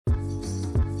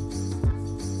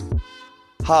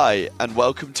Hi, and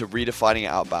welcome to Redefining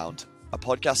Outbound, a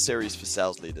podcast series for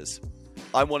sales leaders.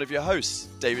 I'm one of your hosts,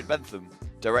 David Bentham,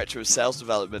 Director of Sales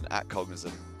Development at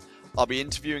Cognizant. I'll be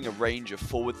interviewing a range of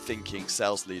forward-thinking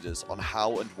sales leaders on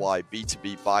how and why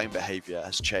B2B buying behavior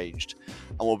has changed,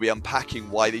 and we'll be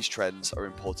unpacking why these trends are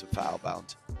important for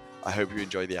Outbound. I hope you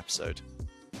enjoy the episode.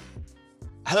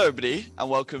 Hello, everybody, and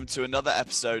welcome to another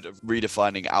episode of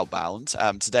Redefining Outbound.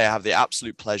 Today, I have the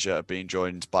absolute pleasure of being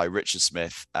joined by Richard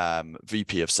Smith,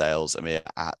 VP of Sales EMEA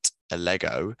at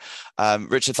Allego.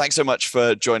 Richard, thanks so much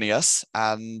for joining us.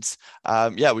 And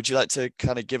would you like to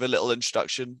kind of give a little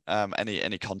introduction,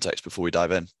 any context before we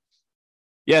dive in?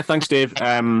 Yeah, thanks, Dave.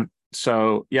 That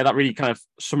really kind of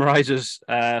summarizes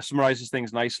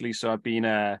things nicely. So I've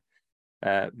been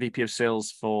VP of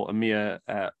Sales for EMEA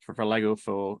for Allego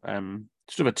for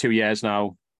just over 2 years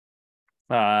now.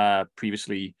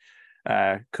 Previously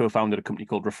co-founded a company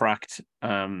called Refract,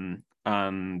 and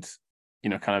kind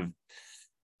of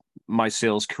my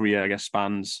sales career, I guess,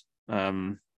 spans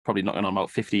probably knocking on about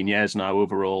 15 years now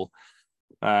overall.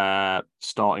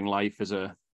 Starting life as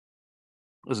an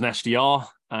SDR,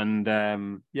 and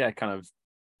kind of,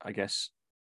 I guess,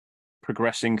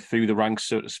 progressing through the ranks,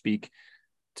 so to speak,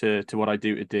 to what I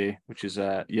do today, which is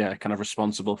kind of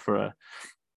responsible for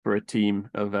a team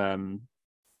of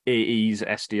AEs,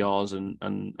 SDRs,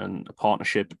 and a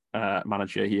partnership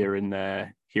manager here in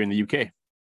the UK.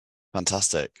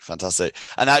 Fantastic.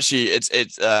 And actually,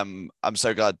 it's I'm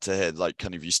so glad to hear, like,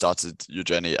 kind of you started your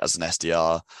journey as an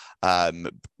SDR.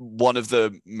 One of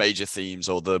the major themes,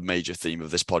 or the major theme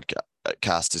of this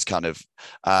podcast, is kind of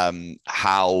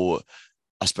how,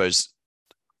 I suppose,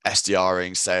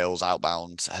 SDRing, sales,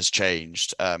 outbound has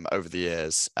changed over the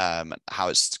years, how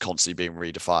it's constantly being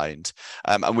redefined.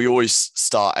 And we always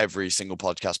start every single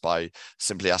podcast by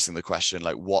simply asking the question,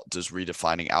 like, what does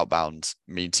redefining outbound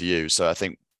mean to you? So I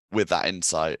think with that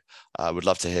insight, I would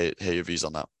love to hear your views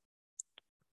on that.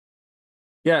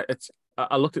 Yeah,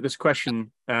 I looked at this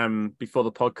question before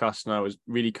the podcast, and I was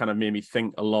really kind of made me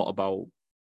think a lot about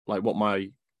like what my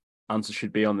answer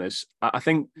should be on this. I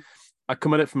think I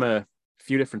come at it from a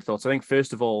few different thoughts. I think,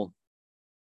 first of all,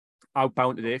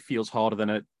 outbound today feels harder than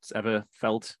it's ever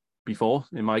felt before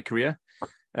in my career.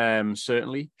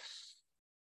 Certainly.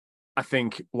 I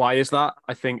think, why is that?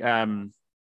 I think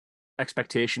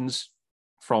expectations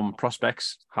from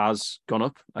prospects has gone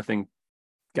up. I think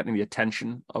getting the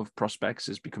attention of prospects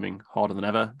is becoming harder than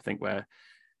ever. I think where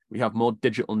we have more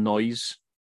digital noise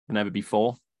than ever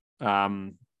before.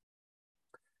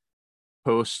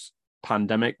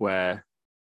 Post-pandemic, where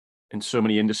in so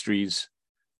many industries,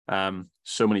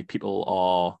 so many people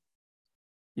are,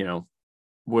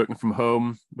 working from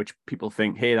home, which people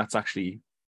think, hey, that's actually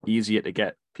easier to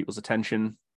get people's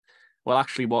attention. Well,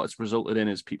 actually, what it's resulted in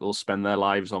is people spend their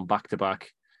lives on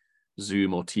back-to-back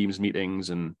Zoom or Teams meetings,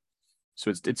 and so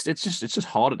it's just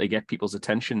harder to get people's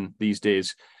attention these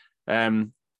days.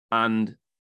 And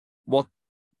what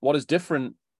is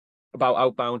different about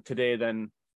outbound today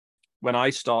than when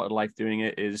I started life doing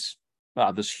it is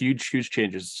there's huge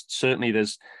changes. Certainly,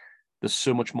 there's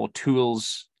so much more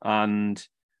tools and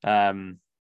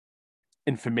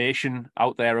information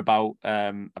out there about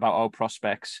our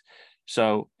prospects.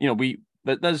 So there's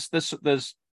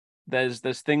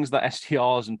things that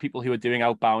SDRs and people who are doing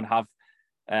outbound have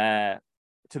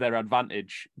to their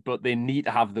advantage, but they need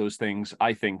to have those things,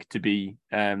 I think, to be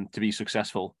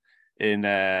successful in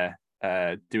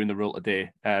doing the role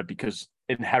today, because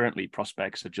inherently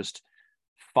prospects are just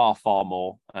far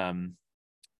more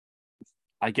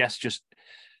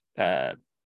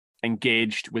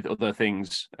engaged with other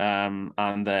things,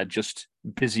 and they're just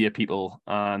busier people,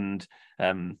 and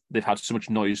they've had so much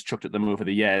noise chucked at them over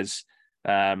the years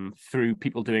through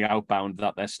people doing outbound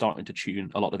that they're starting to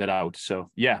tune a lot of it out.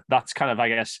 So yeah, that's kind of, I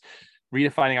guess,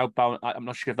 redefining outbound. I'm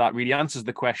not sure if that really answers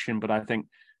the question, but I think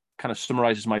kind of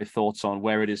summarizes my thoughts on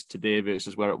where it is today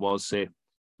versus where it was, say,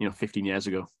 15 years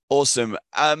ago. Awesome.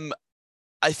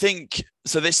 I think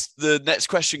so. The next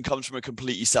question comes from a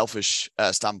completely selfish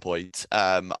standpoint.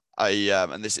 And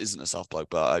this isn't a self-plug,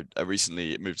 but I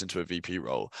recently moved into a VP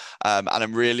role, and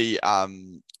I'm really, I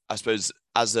suppose,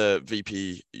 as a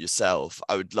VP yourself,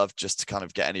 I would love just to kind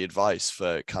of get any advice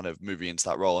for kind of moving into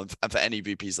that role, and for any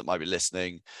VPs that might be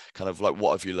listening, kind of like,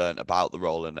 what have you learned about the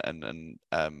role, and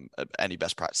any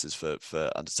best practices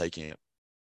for undertaking it?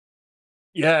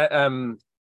 Yeah.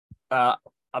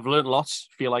 I've learned lots.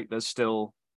 Feel like there's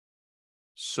still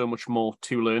so much more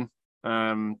to learn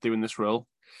doing this role.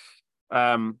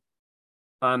 And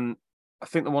I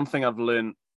think the one thing I've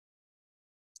learned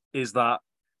is that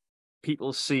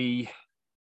people see,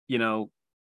 the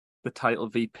title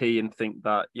VP and think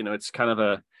that, it's kind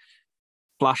of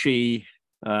flashy,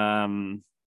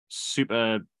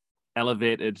 super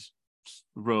elevated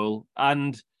role.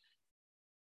 And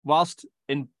whilst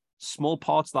in small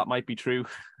parts that might be true,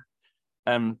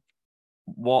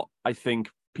 what I think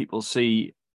people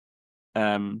see,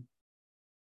 where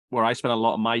I spend a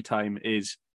lot of my time,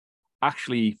 is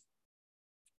actually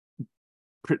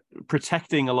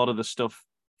protecting a lot of the stuff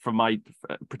from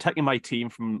protecting my team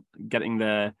from getting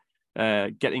in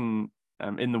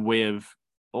the way of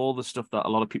all the stuff that a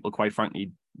lot of people, quite frankly,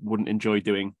 wouldn't enjoy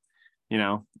doing. You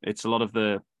know, it's a lot of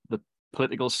the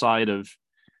political side of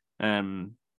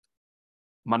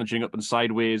managing up and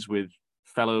sideways with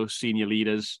fellow senior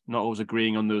leaders, not always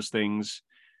agreeing on those things,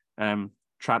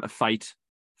 trying to fight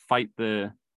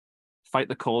the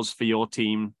cause for your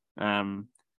team,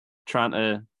 trying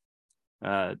to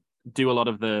do a lot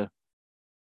of the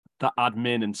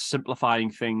admin and simplifying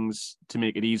things to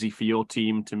make it easy for your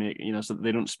team to make, so that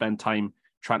they don't spend time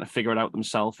trying to figure it out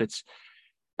themselves. It's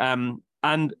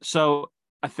and so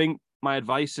I think my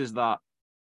advice is that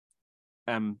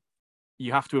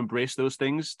you have to embrace those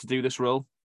things to do this role.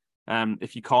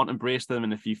 If you can't embrace them,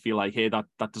 and if you feel like, hey, that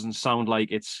doesn't sound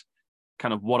like it's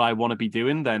kind of what I want to be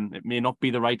doing, then it may not be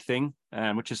the right thing,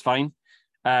 which is fine.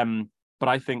 But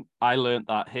I think I learned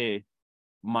that, hey,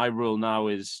 my role now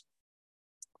is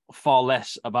far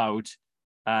less about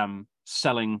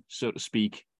selling, so to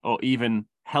speak, or even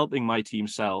helping my team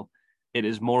sell. It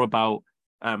is more about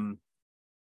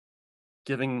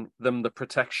giving them the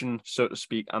protection, so to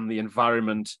speak, and the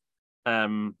environment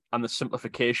and the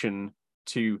simplification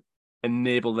to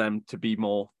enable them to be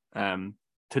more to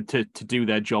do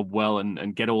their job well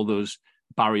and get all those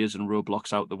barriers and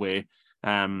roadblocks out the way.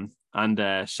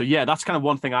 So yeah, that's kind of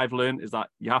one thing I've learned, is that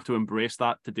you have to embrace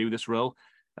that to do this role.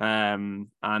 I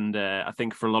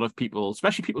think for a lot of people,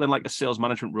 especially people in like a sales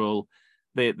management role,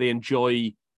 they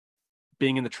enjoy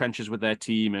being in the trenches with their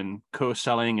team and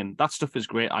co-selling, and that stuff is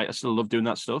great. I still love doing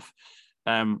that stuff.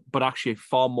 But actually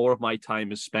far more of my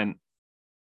time is spent,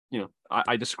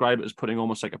 I describe it as putting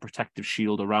almost like a protective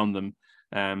shield around them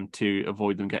to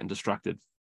avoid them getting distracted.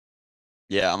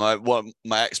 Yeah,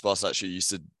 my ex-boss actually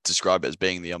used to describe it as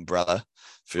being the umbrella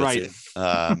for your team,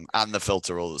 and the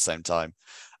filter all at the same time.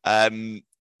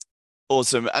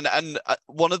 Awesome. And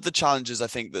one of the challenges I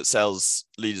think that sales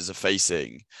leaders are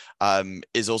facing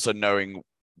is also knowing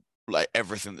like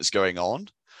everything that's going on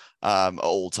at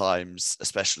all times,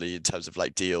 especially in terms of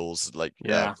like deals, like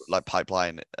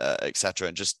pipeline, etc.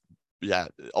 And just,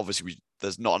 obviously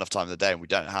there's not enough time in the day and we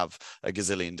don't have a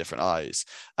gazillion different eyes.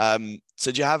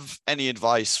 So do you have any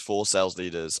advice for sales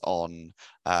leaders on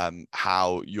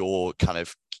how you're kind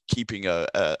of keeping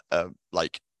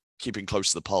keeping close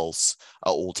to the pulse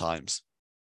at all times?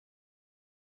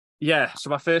 Yeah. So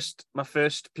my first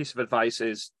piece of advice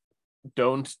is,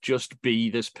 don't just be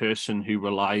this person who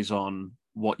relies on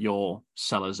what your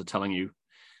sellers are telling you.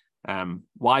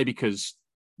 Why? Because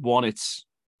one, it's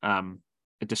a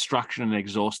distraction and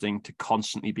exhausting to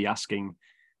constantly be asking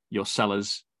your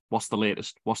sellers, what's the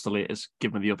latest?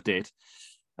 Give me the update.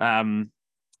 And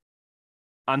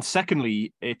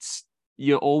secondly,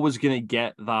 you're always going to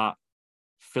get that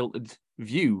filtered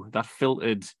view, that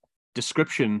filtered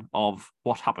description of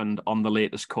what happened on the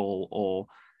latest call, or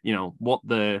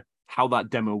how that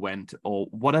demo went, or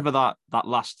whatever that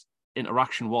last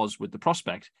interaction was with the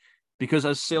prospect. Because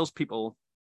as salespeople,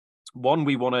 one,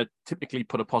 we want to typically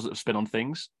put a positive spin on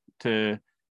things to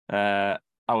our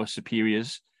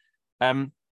superiors.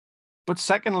 But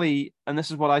secondly, and this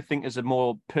is what I think is a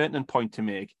more pertinent point to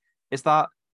make, is that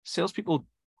salespeople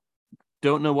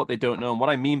don't know what they don't know. And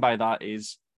what I mean by that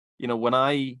is, when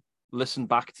I listen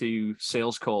back to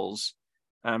sales calls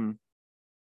and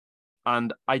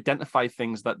identify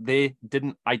things that they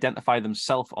didn't identify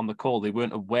themselves on the call, they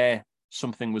weren't aware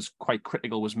something was quite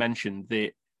critical was mentioned.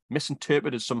 They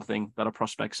misinterpreted something that a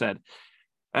prospect said.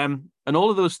 And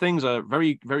all of those things are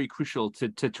very, very crucial to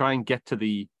try and get to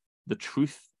the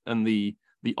truth and the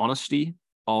honesty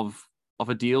of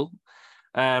a deal.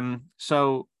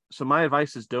 So my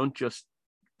advice is, don't just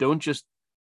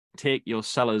take your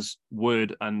seller's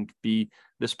word and be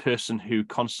this person who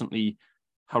constantly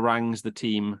harangues the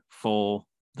team for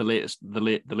the latest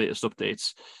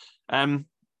updates. I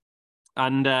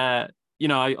kind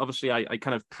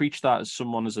of preach that as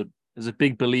someone as a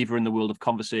big believer in the world of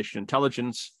conversation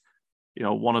intelligence.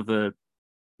 One of the,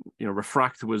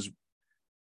 Refract was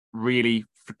really,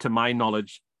 to my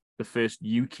knowledge, the first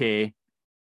UK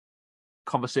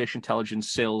conversation intelligence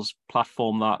sales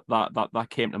platform that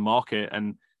came to market.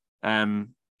 And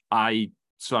I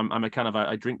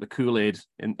drink the Kool-Aid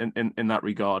in that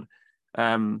regard.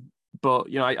 But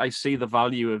I see the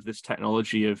value of this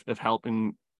technology of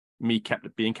helping me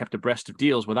being kept abreast of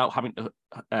deals without having to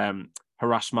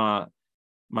harass my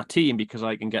team, because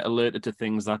I can get alerted to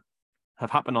things that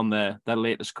have happened on their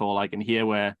latest call. I can hear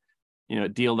where, a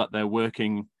deal that they're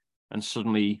working and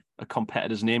suddenly a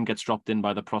competitor's name gets dropped in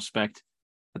by the prospect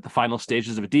at the final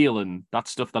stages of a deal, and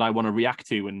that's stuff that I want to react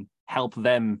to and help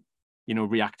them,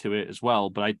 react to it as well.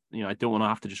 But I don't want to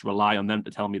have to just rely on them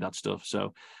to tell me that stuff.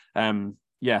 So, I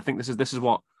think this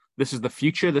is the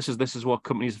future. This is what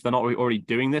companies, if they're not already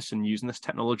doing this and using this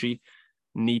technology,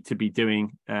 need to be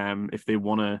doing if they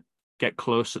want to get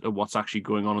closer to what's actually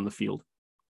going on in the field.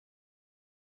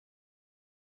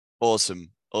 Awesome.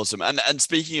 And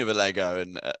speaking of Allego,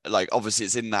 and obviously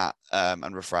it's in that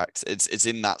and Refract, it's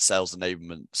in that sales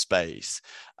enablement space.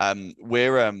 I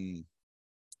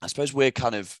suppose we're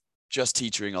kind of just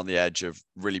teetering on the edge of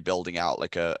really building out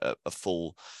like a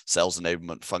full sales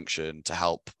enablement function to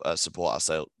help support our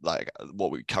sales, like what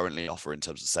we currently offer in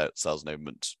terms of sales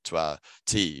enablement to our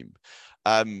team.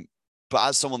 But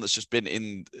as someone that's just been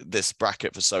in this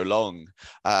bracket for so long,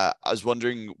 I was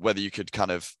wondering whether you could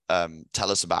kind of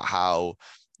tell us about how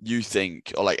you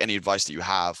think, or like any advice that you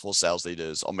have for sales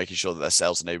leaders on making sure that their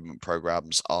sales enablement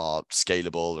programs are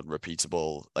scalable and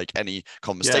repeatable, like any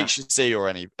conversation or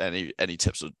any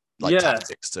tips or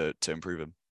tactics to improve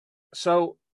them.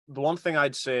 So the one thing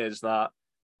I'd say is that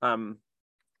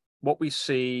what we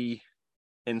see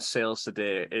in sales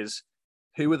today is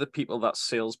who are the people that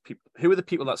salespeople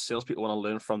want to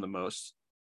learn from the most?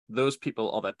 Those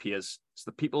people are their peers. It's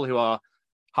the people who are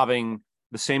having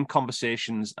the same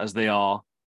conversations as they are,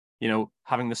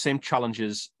 having the same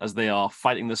challenges as they are,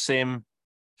 fighting the same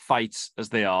fights as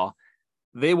they are.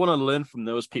 They want to learn from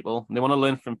those people. They want to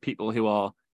learn from people who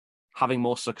are having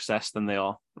more success than they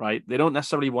are, right? They don't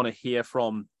necessarily want to hear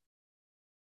from,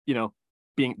 they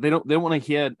don't want to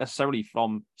hear necessarily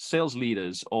from sales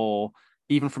leaders or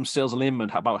even from sales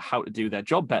enablement about how to do their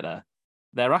job better.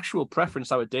 Their actual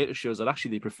preference, our data shows that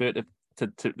actually they prefer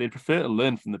to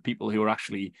learn from the people who are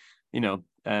actually,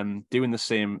 doing the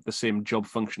same job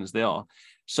function as they are.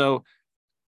 So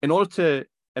in order to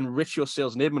enrich your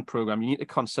sales enablement program, you need to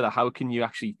consider how can you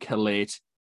actually collate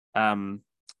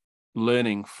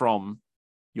learning from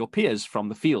your peers from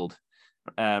the field.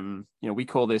 We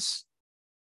call this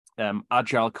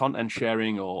agile content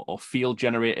sharing or field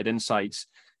generated insights.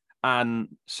 And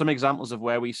some examples of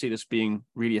where we see this being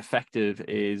really effective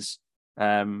is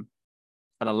at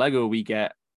Allego, we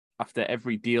get, after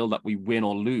every deal that we win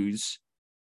or lose,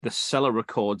 the seller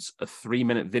records a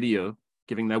 3-minute video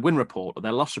giving their win report or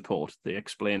their loss report. They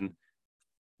explain,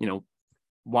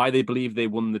 why they believe they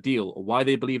won the deal or why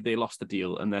they believe they lost the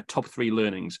deal and their top 3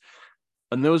 learnings.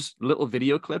 And those little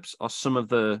video clips are some of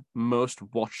the most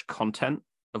watched content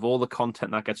of all the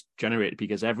content that gets generated,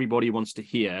 because everybody wants to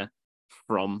hear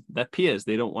from their peers.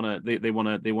 They don't want to, they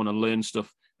want to learn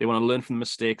stuff. They want to learn from the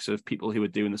mistakes of people who are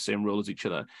doing the same role as each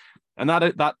other. And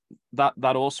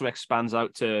that also expands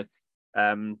out to,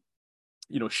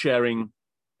 sharing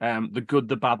the good,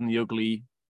 the bad, and the ugly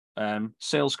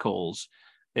sales calls.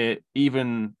 It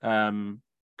even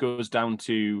goes down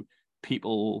to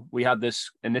people. We had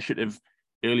this initiative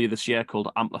earlier this year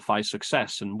called Amplify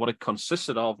Success. And what it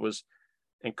consisted of was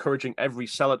encouraging every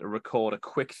seller to record a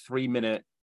quick 3-minute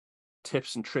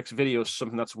tips and tricks video,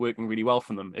 something that's working really well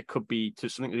for them. It could be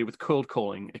something to do with cold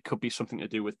calling. It could be something to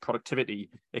do with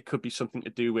productivity. It could be something to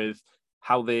do with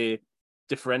how they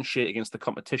differentiate against the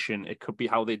competition. It could be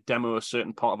how they demo a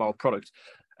certain part of our product.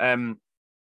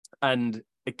 And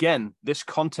again, this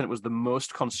content was the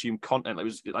most consumed content. It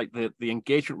was like the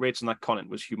engagement rates in that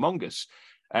content was humongous.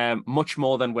 Much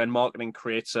more than when marketing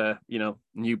creates a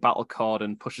new battle card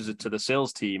and pushes it to the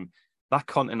sales team. That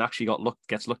content actually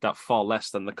gets looked at far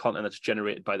less than the content that's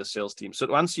generated by the sales team. So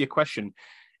to answer your question,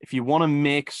 if you want to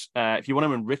enrich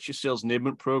your sales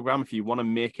enablement program, if you want to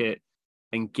make it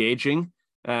engaging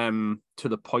to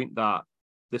the point that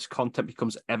this content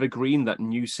becomes evergreen, that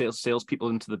new salespeople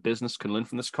into the business can learn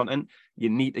from this content, you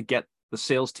need to get the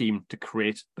sales team to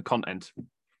create the content.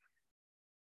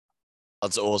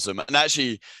 That's awesome. And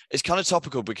actually, it's kind of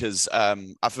topical because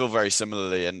I feel very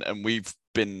similarly, and we've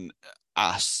been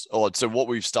asked, so what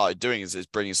we've started doing is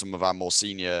bringing some of our more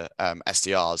senior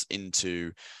SDRs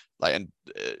into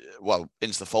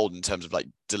into the fold in terms of like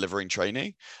delivering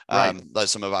training, right. Like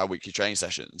some of our weekly training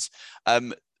sessions.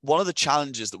 One of the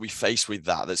challenges that we face with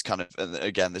that's kind of, and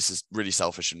again, this is really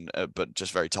selfish and but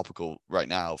just very topical right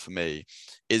now for me,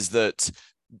 is that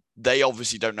they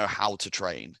obviously don't know how to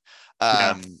train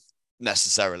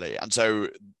necessarily, and so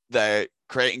they're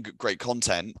creating great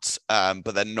content,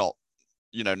 but they're not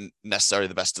necessarily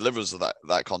the best deliverers of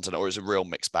that content, or is a real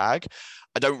mixed bag.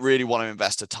 I don't really want to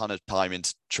invest a ton of time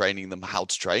into training them how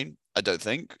to train. I don't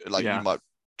think, like, you might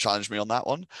challenge me on that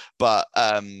one, but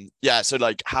so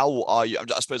like, how are you?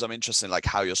 I suppose I'm interested in like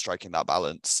how you're striking that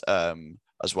balance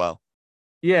as well.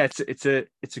 Yeah, it's a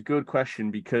good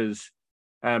question, because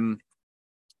I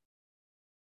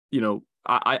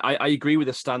agree with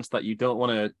the stance that you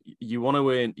want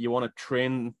to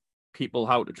train people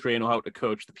how to train or how to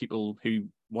coach the people who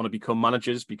want to become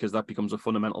managers, because that becomes a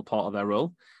fundamental part of their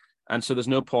role. And so there's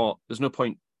no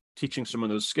point teaching someone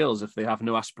those skills if they have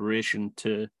no aspiration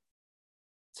to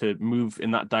move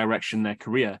in that direction in their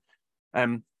career.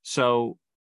 So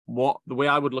the way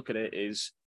I would look at it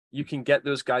is, you can get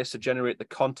those guys to generate the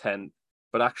content,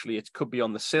 but actually it could be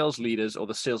on the sales leaders or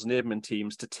the sales enablement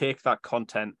teams to take that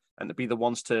content and to be the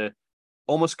ones to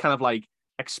almost kind of like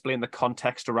explain the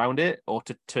context around it, or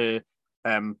to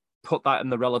put that in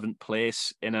the relevant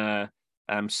place in a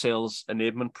sales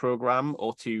enablement program,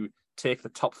 or to take the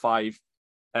top 5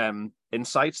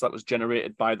 insights that was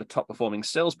generated by the top performing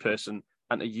salesperson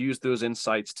and to use those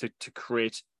insights to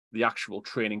create the actual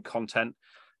training content.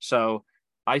 So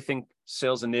I think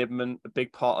sales enablement, a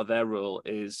big part of their role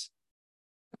is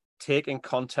taking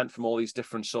content from all these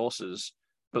different sources,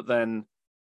 but then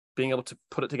being able to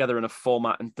put it together in a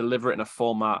format and deliver it in a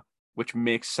format which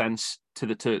makes sense to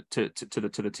the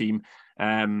team.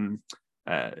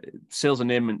 Sales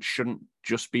enablement shouldn't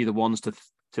just be the ones to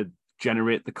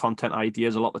generate the content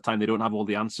ideas. A lot of the time they don't have all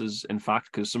the answers, in fact,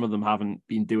 because some of them haven't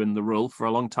been doing the role for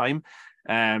a long time.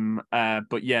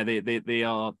 But yeah,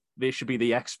 they should be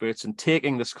the experts in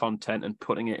taking this content and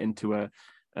putting it into a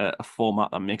format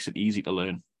that makes it easy to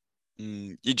learn.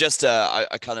 You just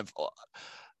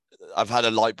I've had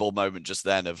a light bulb moment just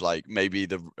then of like, maybe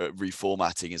the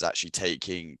reformatting is actually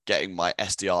getting my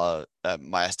SDR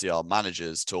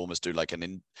managers to almost do like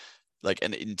an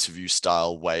interview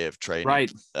style way of training,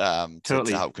 right? To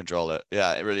help control it.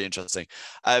 Yeah, really interesting.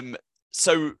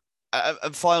 So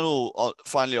and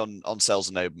finally on sales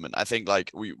enablement, I think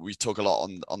like we talk a lot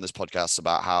on this podcast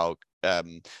about how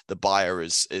the buyer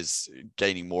is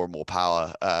gaining more and more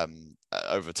power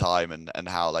over time, and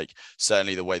how like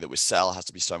certainly the way that we sell has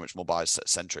to be so much more buyer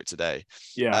centric today.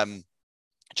 Yeah.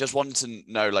 Just wanted to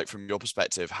know, like, from your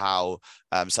perspective, how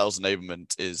sales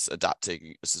enablement is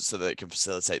adapting so that it can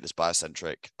facilitate this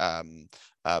buyer-centric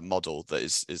model that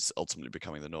is ultimately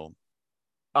becoming the norm.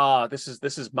 This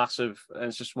is massive, and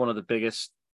it's just one of the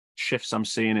biggest shifts I'm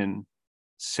seeing in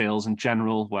sales in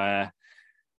general, where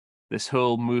this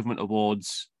whole movement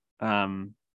towards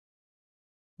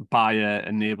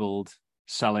buyer-enabled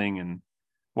selling. And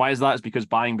why is that? Is because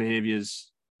buying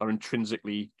behaviors are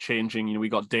intrinsically changing. We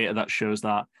got data that shows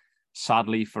that,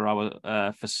 sadly, for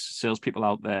salespeople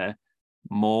out there,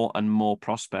 more and more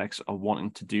prospects are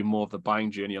wanting to do more of the buying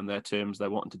journey on their terms. They're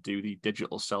wanting to do the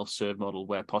digital self-serve model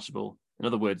where possible. In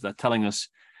other words, they're telling us,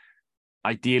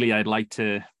 ideally, I'd like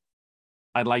to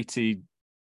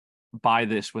buy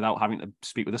this without having to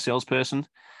speak with a salesperson,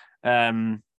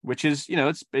 which is,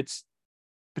 it's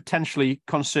potentially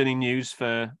concerning news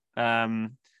for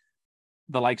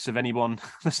the likes of anyone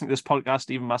listening to this podcast,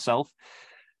 even myself.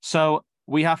 So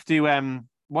we have to,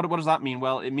 what does that mean?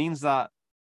 Well, it means that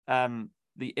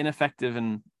the ineffective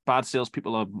and bad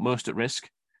salespeople are most at risk,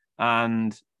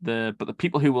 but the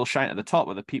people who will shine at the top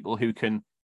are the people who can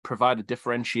provide a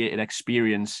differentiated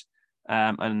experience,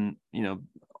 and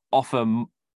offer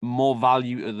more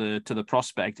value to the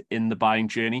prospect in the buying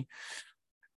journey.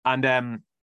 And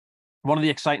one of the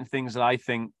exciting things that I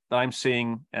think that I'm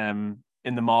seeing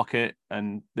in the market,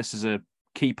 and this is a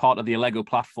key part of the Allego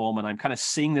platform, and I'm kind of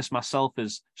seeing this myself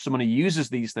as someone who uses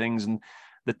these things, and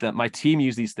that my team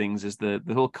use these things, is the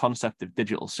whole concept of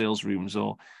digital sales rooms.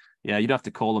 Or you don't have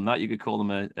to call them that, you could call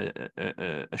them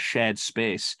a shared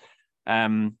space,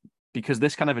 because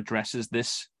this kind of addresses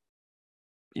this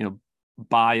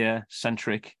buyer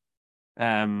centric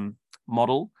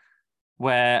model,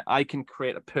 where I can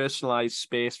create a personalized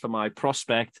space for my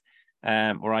prospect,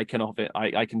 or I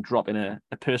can drop in a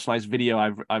personalized video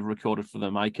I've recorded for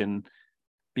them. I can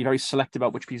be very selective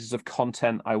about which pieces of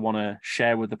content I want to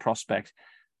share with the prospect.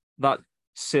 That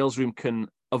sales room can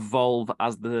evolve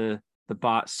as the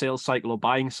sales cycle or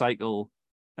buying cycle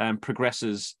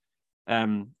progresses.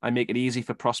 I make it easy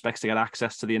for prospects to get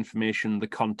access to the information, the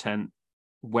content,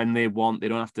 when they want. They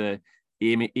don't have to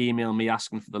email me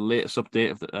asking for the latest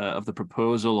update of the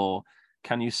proposal, or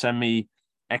can you send me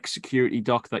X security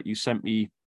doc that you sent me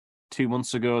 2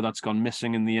 months ago that's gone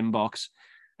missing in the inbox.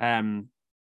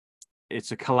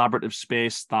 It's a collaborative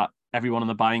space that everyone on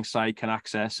the buying side can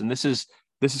access, and this is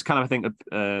kind of, I think,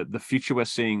 the future we're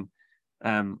seeing.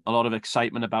 A lot of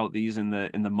excitement about these in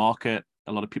the market.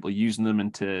 A lot of people using them,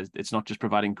 and it's not just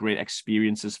providing great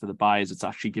experiences for the buyers, it's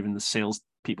actually giving the sales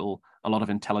people a lot of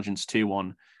intelligence too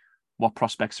on what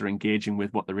prospects are engaging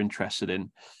with, what they're interested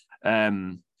in.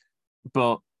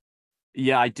 But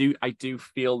yeah, I do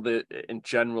feel that in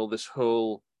general, this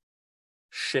whole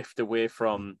shift away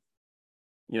from,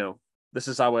 this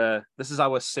is our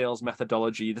sales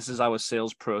methodology, this is our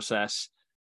sales process,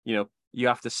 you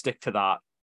have to stick to that.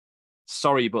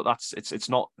 Sorry, but it's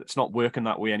not working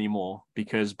that way anymore,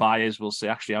 because buyers will say,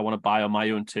 actually, I want to buy on my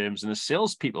own terms. And as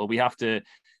salespeople, we have to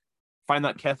find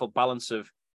that careful balance of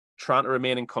trying to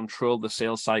remain in control of the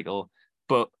sales cycle,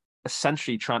 but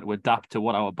essentially trying to adapt to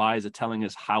what our buyers are telling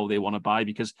us how they want to buy.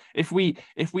 Because if we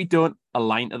don't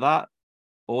align to that,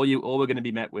 all we're going to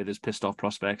be met with is pissed off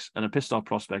prospects, and a pissed off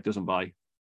prospect doesn't buy.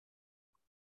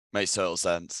 Makes total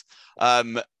sense.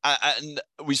 And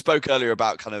we spoke earlier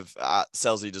about kind of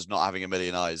sales leaders not having a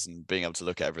million eyes and being able to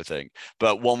look at everything.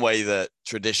 But one way that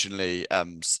traditionally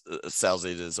sales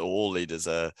leaders, or all leaders,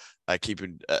 are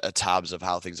keeping tabs of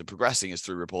how things are progressing is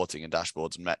through reporting and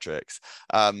dashboards and metrics.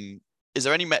 Is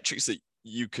there any metrics that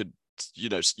you could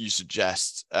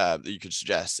suggest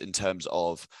in terms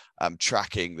of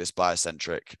tracking this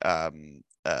buyer-centric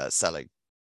selling?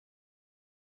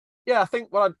 Yeah, I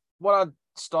think what I'd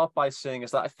start by saying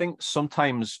is that I think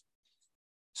sometimes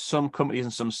some companies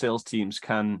and some sales teams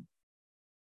can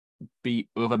be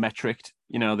over-metriced.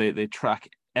 They track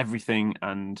everything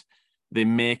and they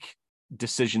make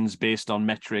decisions based on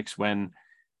metrics, when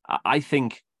I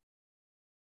think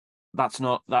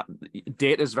that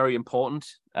data is very important.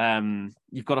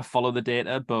 You've got to follow the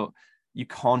data, but you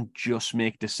can't just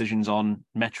make decisions on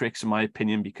metrics, in my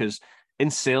opinion, because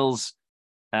in sales,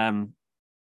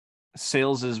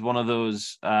 sales is one of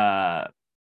those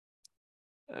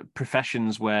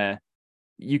professions where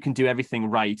you can do everything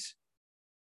right,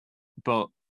 but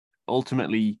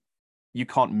ultimately you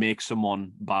can't make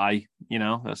someone buy.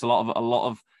 There's a lot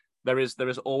of there is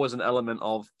always an element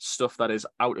of stuff that is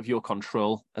out of your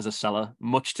control as a seller,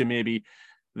 much to maybe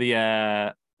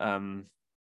the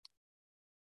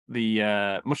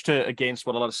much to against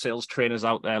what a lot of sales trainers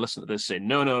out there listen to this say,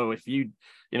 no, if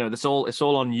it's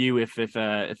all on you. If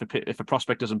a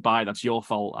prospect doesn't buy, that's your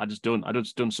fault. I just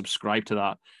don't subscribe to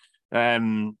that.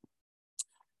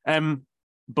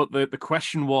 But the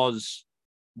question was,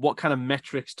 what kind of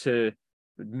metrics to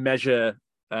measure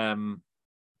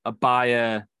a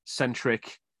buyer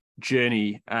centric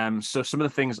journey. So some of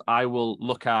the things I will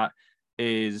look at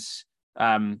is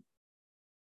not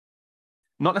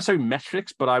necessarily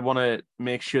metrics, but I want to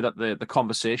make sure that the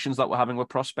conversations that we're having with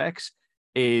prospects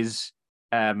is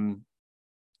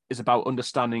about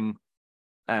understanding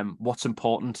what's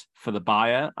important for the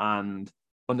buyer and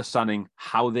understanding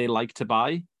how they like to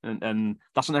buy. And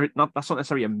that's not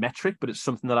necessarily a metric, but it's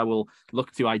something that I will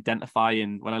look to identify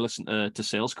when I listen to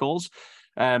sales calls.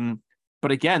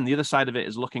 But again, the other side of it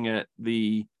is looking at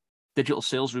the digital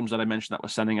sales rooms that I mentioned that we're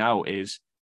sending out, is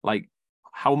like,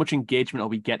 how much engagement are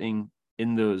we getting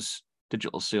in those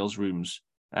digital sales rooms?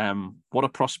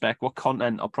 What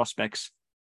content are prospects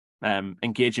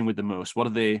engaging with the most?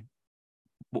 Do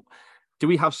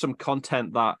we have some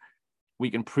content that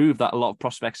we can prove that a lot of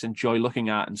prospects enjoy looking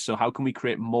at? And so how can we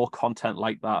create more content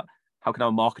like that? How can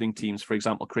our marketing teams, for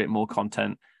example, create more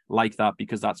content like that,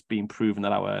 because that's being proven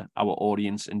that our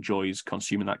audience enjoys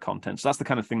consuming that content? So that's the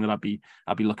kind of thing that I'd be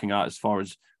looking at as far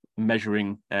as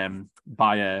measuring a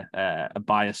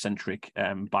buyer-centric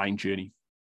buying journey.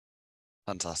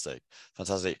 Fantastic.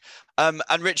 And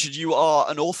Richard, you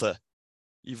are an author.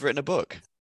 You've written a book.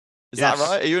 Is that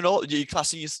right? Are you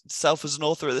classing yourself as an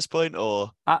author at this point,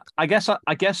 or? I guess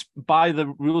by the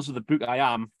rules of the book, I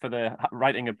am, for the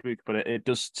writing a book, but it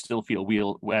does still feel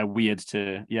weird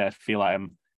to feel like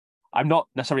I'm not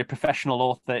necessarily a professional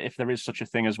author, if there is such a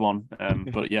thing as one.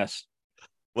 But yes.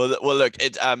 Well, look,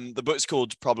 the book's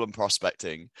called Problem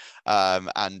Prospecting,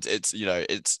 and it's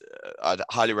I'd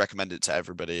highly recommend it to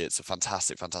everybody. It's a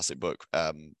fantastic book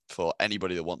for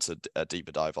anybody that wants a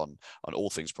deeper dive on all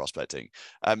things prospecting.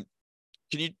 Can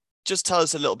you just tell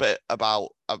us a little bit about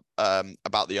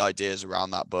the ideas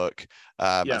around that book,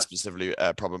 and specifically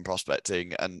problem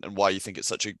prospecting, and why you think it's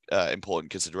such a important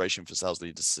consideration for sales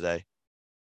leaders today?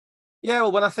 Yeah,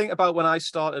 well, when I think about when I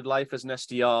started life as an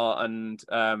SDR, and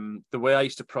the way I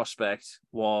used to prospect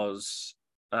was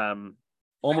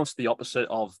almost the opposite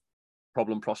of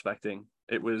problem prospecting.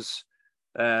 It was,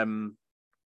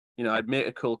 I'd make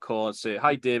a cold call and say,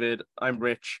 "Hi, David, I'm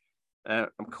Rich.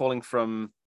 I'm calling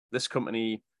from this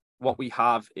company. What we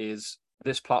have is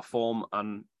this platform,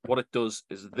 and what it does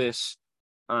is this.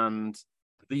 And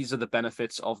these are the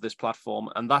benefits of this platform.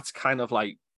 And that's kind of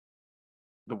like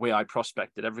the way I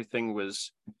prospected. Everything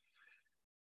was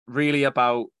really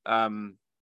about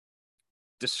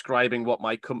describing what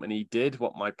my company did,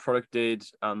 what my product did,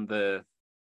 and the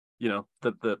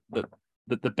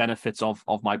benefits of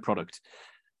my product.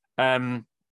 And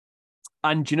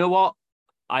you know what?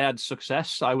 I had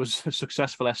success. I was a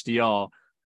successful SDR,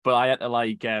 but I had to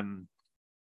like I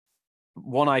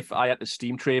had to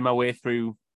steam train my way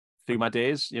through my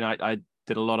days. You know, I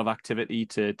did a lot of activity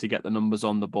to get the numbers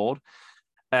on the board.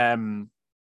 And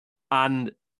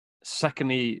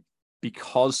secondly,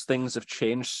 because things have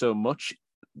changed so much,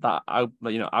 that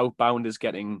outbound is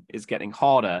getting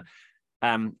harder.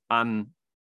 And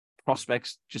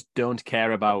prospects just don't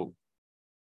care about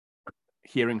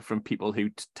hearing from people who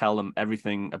tell them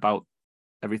everything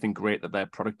great that their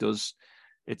product does.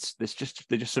 They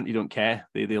just simply don't care.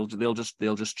 They'll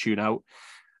just tune out.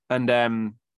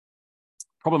 And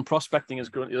problem prospecting is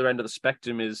going to the other end of the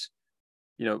spectrum, is,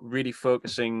 you know, really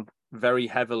focusing very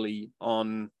heavily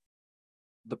on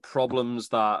the problems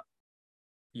that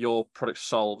your product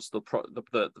solves, the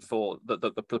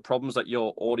problems that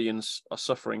your audience are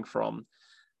suffering from,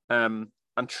 and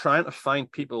trying to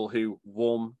find people who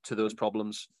warm to those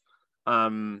problems.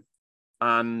 And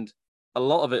a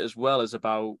lot of it as well is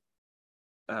about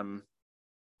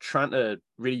trying to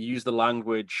really use the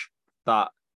language that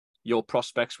your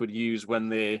prospects would use when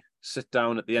they sit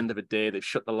down at the end of a day. They've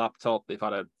shut the laptop,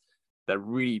 they're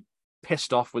really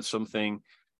pissed off with something,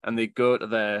 and they go to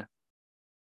their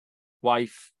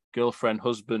wife, girlfriend,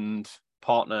 husband,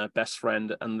 partner, best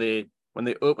friend, and when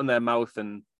they open their mouth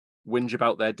and whinge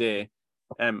about their day,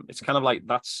 it's kind of like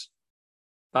that's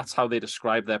how they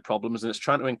describe their problems, and it's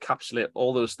trying to encapsulate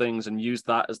all those things and use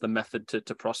that as the method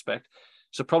to prospect.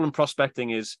 So problem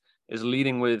prospecting is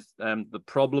leading with the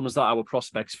problems that our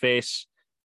prospects face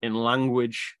in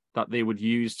language that they would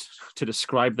use to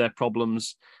describe their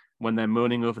problems when they're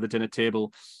moaning over the dinner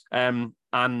table, and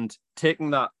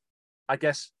taking that, I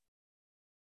guess,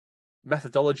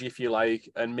 methodology, if you like,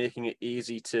 and making it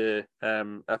easy to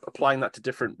applying that to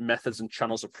different methods and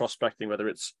channels of prospecting, whether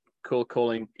it's cold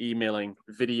calling, emailing,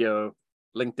 video,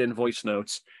 LinkedIn voice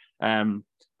notes, and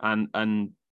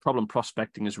problem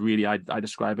prospecting is really, I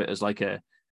describe it as like a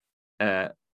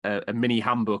mini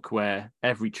handbook where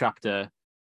every chapter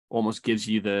almost gives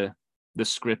you the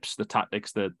scripts, the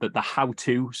tactics, the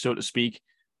how-to, so to speak,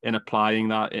 in applying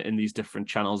that in these different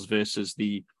channels, versus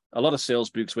a lot of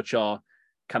sales books which are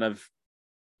kind of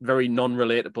very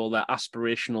non-relatable. They're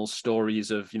aspirational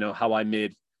stories of, you know, how I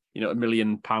made, you know, £1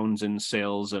 million in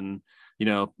sales, and, you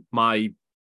know, my, you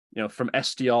know, from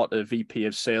SDR to VP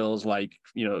of sales, like,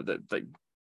 you know, that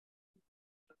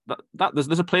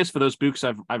there's a place for those books.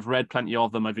 I've read plenty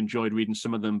of them. I've enjoyed reading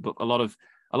some of them, but a lot of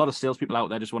salespeople out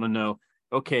there just want to know,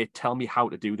 okay, tell me how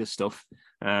to do this stuff.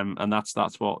 And that's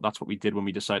what we did when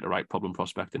we decided to write Problem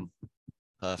Prospecting.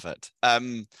 Perfect.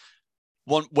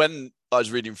 When I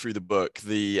was reading through the book,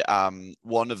 the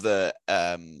one of the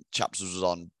chapters was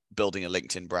on building a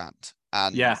LinkedIn brand.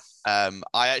 And yeah, I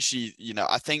actually, you know,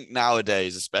 I think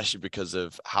nowadays, especially because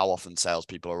of how often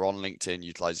salespeople are on LinkedIn,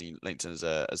 utilizing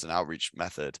LinkedIn as an outreach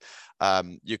method,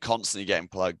 you're constantly getting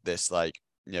plugged this, like,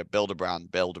 you know, build a brand.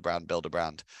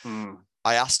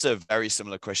 I asked a very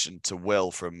similar question to Will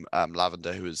from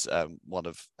Lavender, who was one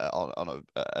of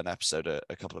an episode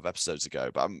a couple of episodes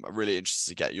ago. But I'm really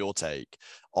interested to get your take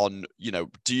on, you know,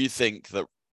 do you think that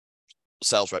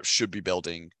sales reps should be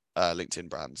building LinkedIn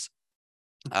brands?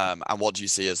 And what do you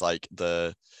see as like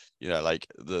like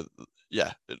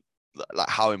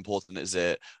how important is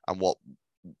it, and what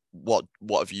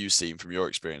have you seen from your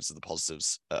experience of the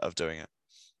positives of doing it?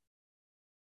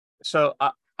 So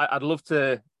I'd love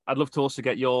to also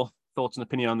get your thoughts and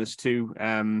opinion on this too,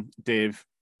 Dave,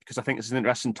 because I think this is an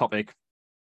interesting topic.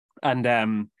 And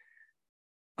I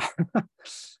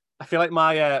feel like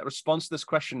my response to this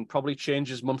question probably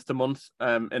changes month to month,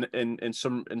 in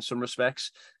some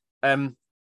respects.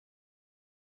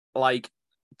 Like,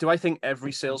 do I think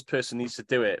every salesperson needs to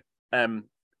do it?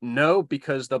 No,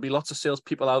 because there'll be lots of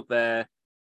salespeople out there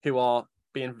who are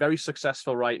being very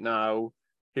successful right now,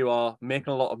 who are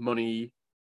making a lot of money,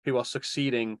 who are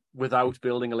succeeding without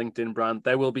building a LinkedIn brand.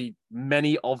 There will be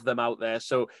many of them out there.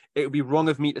 So it would be wrong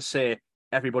of me to say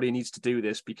everybody needs to do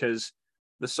this, because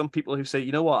there's some people who say,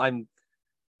 you know what,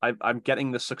 I'm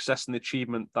getting the success and the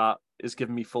achievement that is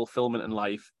giving me fulfillment in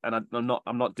life, and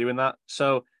I'm not doing that.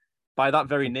 So by that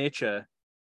very nature,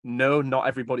 no, not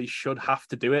everybody should have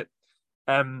to do it.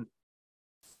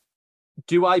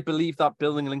 Do I believe that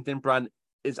building a LinkedIn brand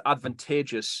is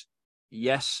advantageous?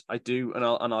 Yes, I do, and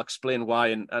I'll explain why.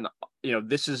 And you know,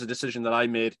 this is a decision that I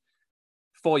made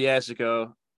 4 years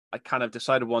ago, I kind of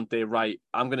decided one day, right,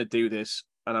 I'm going to do this,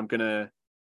 and I'm going to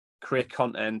create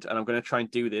content, and I'm going to try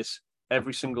and do this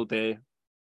every single day,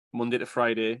 Monday to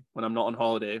Friday, when I'm not on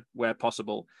holiday, where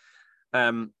possible.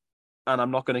 And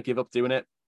I'm not going to give up doing it.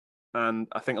 And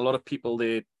I think a lot of people,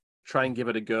 they try and give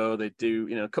it a go. They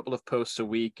do, a couple of posts a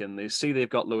week, and they see they've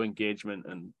got low engagement,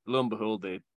 and lo and behold,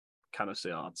 they kind of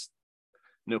say, "Oh, it's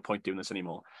no point doing this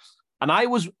anymore." And I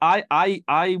was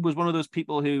one of those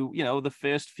people who, the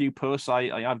first few posts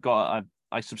I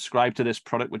subscribe to this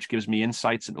product, which gives me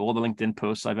insights into all the LinkedIn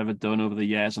posts I've ever done over the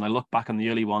years. And I look back on the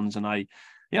early ones, and I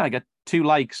get 2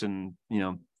 likes, and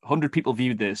 100 people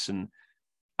viewed this, and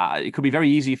it could be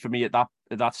very easy for me at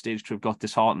that stage to have got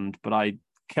disheartened, but I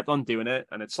kept on doing it.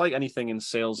 And it's like anything in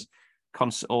sales,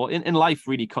 or in life,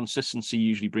 really, consistency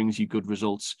usually brings you good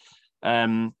results.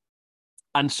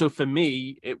 And so for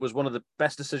me, it was one of the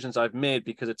best decisions I've made,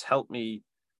 because it's helped me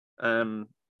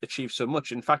achieve so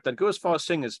much. In fact, I'd go as far as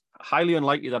saying it's highly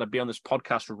unlikely that I'd be on this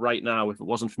podcast right now if it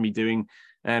wasn't for me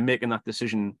making that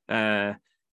decision a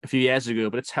few years ago.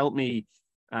 But it's helped me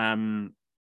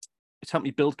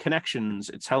build connections.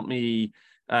 It's helped me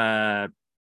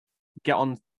get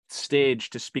on stage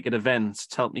to speak at events.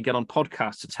 It's helped me get on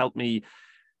podcasts. It's helped me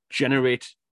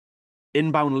generate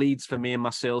inbound leads for me and my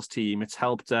sales team. It's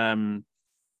helped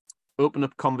open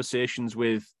up conversations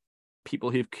with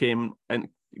people who've came and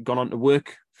gone on to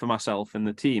work for myself and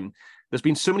the team. There's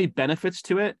been so many benefits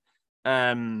to it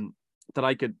that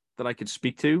I could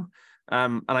speak to.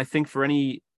 And I think for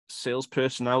any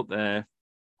salesperson out there,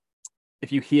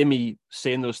 if you hear me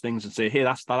saying those things and say, "Hey,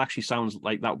 that actually sounds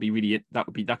like that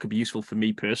could be useful for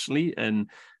me personally," and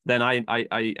then I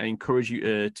encourage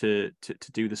you to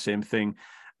do the same thing.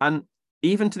 And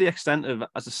even to the extent of,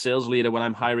 as a sales leader, when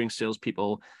I'm hiring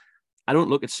salespeople, I don't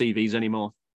look at CVs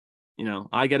anymore.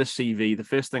 I get a CV. The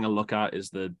first thing I look at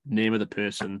is the name of the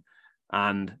person,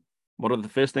 and the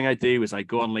first thing I do is I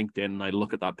go on LinkedIn and I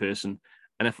look at that person.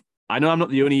 And if I know I'm not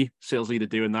the only sales leader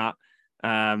doing that,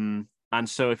 and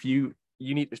so if you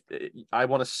need, I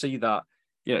want to see that,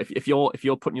 if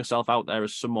you're putting yourself out there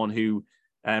as someone who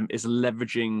is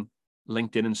leveraging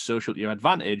LinkedIn and social to your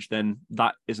advantage, then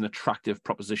that is an attractive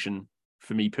proposition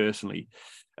for me personally.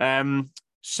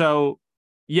 So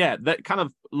yeah, that kind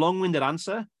of long-winded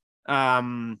answer,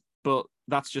 but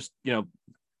that's just,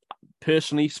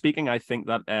 personally speaking, I think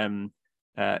that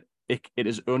it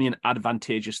is only an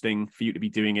advantageous thing for you to be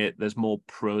doing it. There's more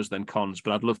pros than cons,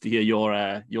 but I'd love to hear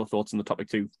your thoughts on the topic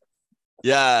too.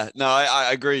 Yeah, no,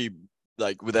 I agree,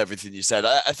 like, with everything you said.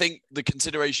 I think the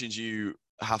considerations you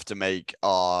have to make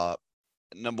are,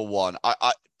 number one,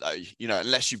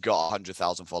 unless you've got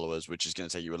 100,000 followers, which is going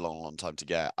to take you a long time to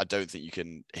get, I don't think you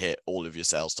can hit all of your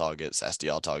sales targets,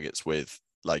 SDR targets, with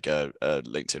like a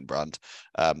LinkedIn brand,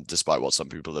 despite what some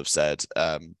people have said.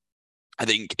 I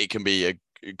think it can be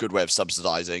a good way of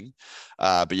subsidizing,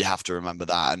 but you have to remember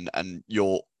that. And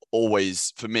you're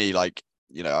always, for me, like,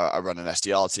 I run an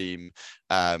SDR team.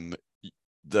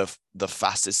 The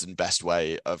fastest and best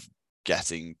way of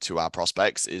getting to our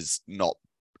prospects is not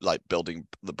like building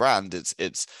the brand.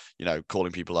 It's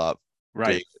calling people up,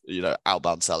 right?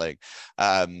 Outbound selling.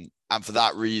 And for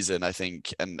that reason, I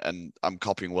think, and I'm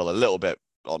copying Will a little bit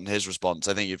on his response.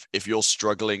 I think if you're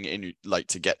struggling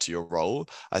to get to your role,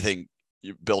 I think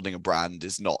building a brand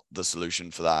is not the solution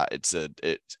for that.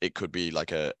 It could be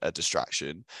like a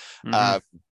distraction. Mm-hmm.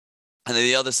 And then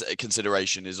the other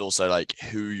consideration is also like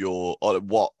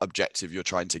what objective you're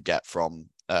trying to get from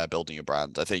building a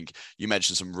brand. I think you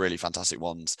mentioned some really fantastic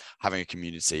ones: having a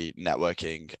community,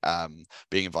 networking,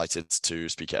 being invited to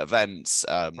speak at events.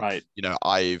 Right.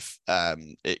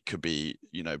 It could be,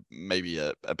 maybe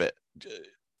a bit.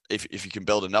 If you can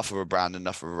build enough of a brand,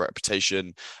 enough of a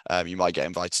reputation, you might get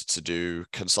invited to do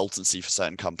consultancy for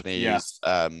certain companies.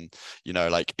 Yeah.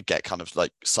 Like get kind of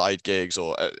like side gigs,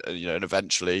 or and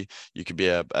eventually you could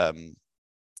be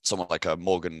someone like a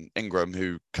Morgan Ingram,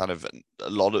 who kind of a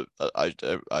lot of I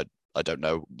don't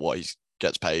know what he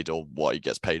gets paid or what he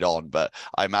gets paid on, but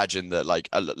I imagine that like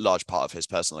a large part of his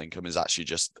personal income is actually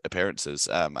just appearances,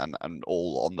 and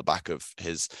all on the back of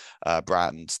his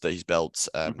brand that he's built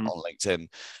on LinkedIn.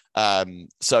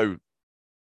 So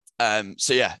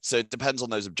it depends on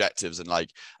those objectives, and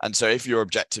so if your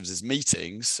objectives is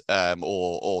meetings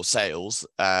or sales,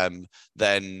 then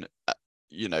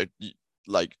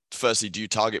like, firstly, do you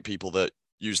target people that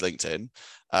use LinkedIn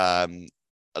a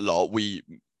lot? We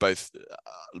both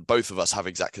of us have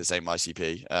exactly the same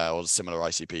ICP, or similar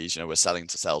ICPs. We're selling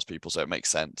to salespeople, so it makes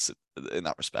sense in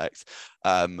that respect.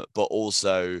 But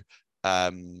also,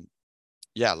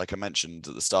 yeah, like I mentioned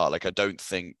at the start, like I don't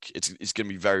think it's going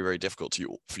to be very, very difficult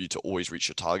for you to always reach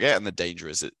your target, and the danger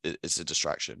is it's a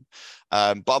distraction.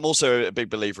 But I'm also a big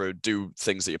believer of do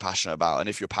things that you're passionate about, and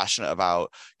if you're passionate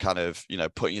about kind of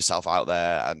putting yourself out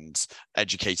there and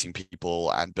educating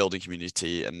people and building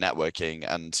community and networking,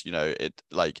 and it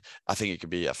like I think it could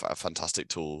be a fantastic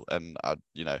tool. And I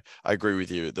agree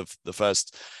with you. The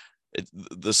first.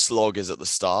 The slog is at the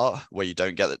start where you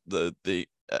don't get the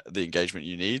engagement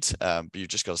you need, but you've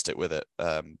just got to stick with it,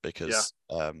 because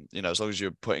as long as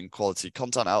you're putting quality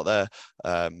content out there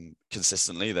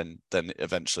consistently, then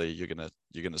eventually you're gonna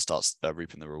start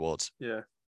reaping the rewards. Yeah,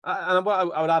 and what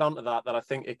I would add on to that I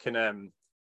think it can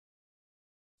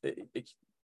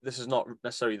this is not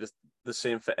necessarily the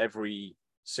same for every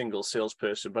single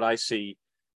salesperson, but I see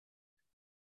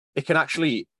it can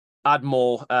actually add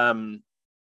more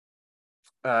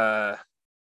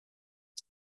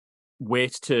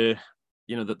weight to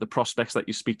the prospects that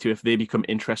you speak to if they become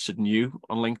interested in you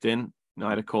on LinkedIn. I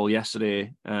had a call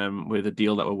yesterday with a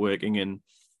deal that we're working in.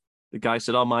 The guy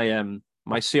said, "Oh,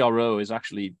 my CRO is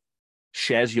actually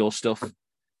shares your stuff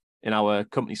in our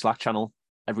company Slack channel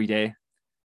every day,"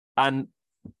 and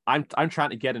I'm trying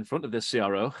to get in front of this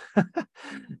CRO,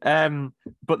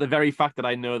 but the very fact that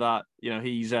I know that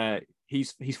he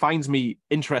finds me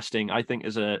interesting, I think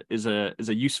is a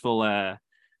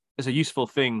useful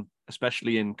thing,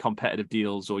 especially in competitive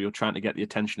deals, or you're trying to get the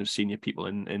attention of senior people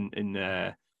in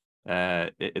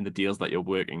the deals that you're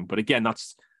working. But again,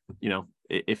 that's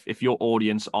if your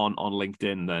audience on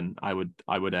LinkedIn, then I would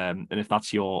and if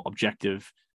that's your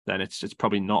objective, then it's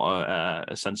probably not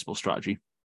a sensible strategy.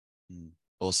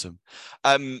 Awesome.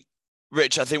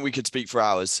 Rich, I think we could speak for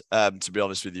hours, to be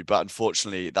honest with you, but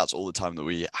unfortunately, that's all the time that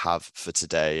we have for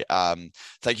today.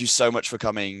 Thank you so much for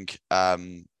coming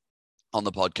on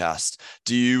the podcast.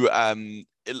 Do you,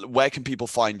 where can people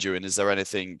find you? And is there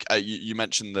anything, you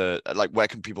mentioned where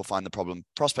can people find the Problem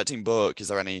Prospecting book? Is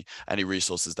there any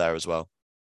resources there as well?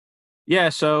 Yeah,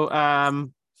 so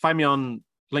find me on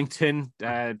LinkedIn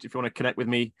if you want to connect with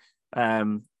me.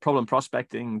 Problem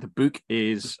Prospecting, the book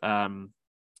is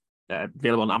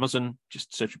available on Amazon.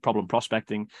 Just search for Problem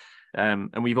Prospecting.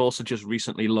 And we've also just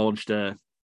recently launched an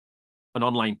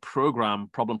online program,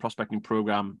 Problem Prospecting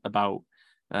program, about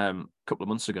a couple of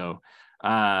months ago,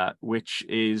 which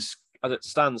is, as it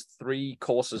stands, 3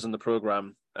 courses in the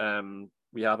program.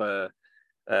 We have a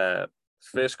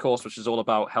first course, which is all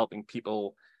about helping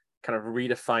people kind of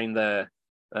redefine their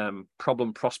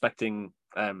problem prospecting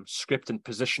script and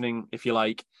positioning, if you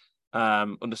like,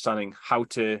 understanding how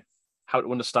to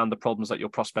understand the problems that your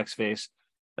prospects face.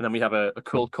 And then we have a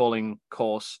cold calling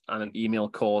course and an email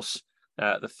course.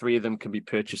 The 3 of them can be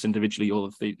purchased individually, or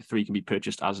the 3 can be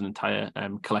purchased as an entire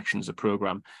collection as a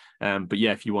program. But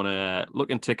yeah, if you want to look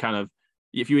into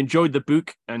if you enjoyed the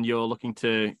book and you're looking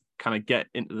to kind of get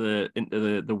into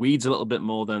the weeds a little bit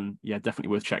more, then yeah,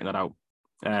 definitely worth checking that out.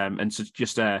 And so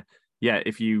just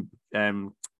if you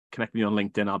connect me on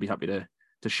LinkedIn, I'll be happy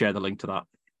to share the link to that.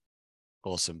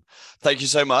 Awesome. Thank you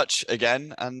so much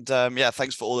again. And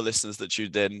thanks for all the listeners that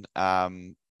tuned in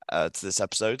to this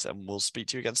episode, and we'll speak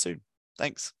to you again soon.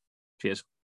 Thanks. Cheers.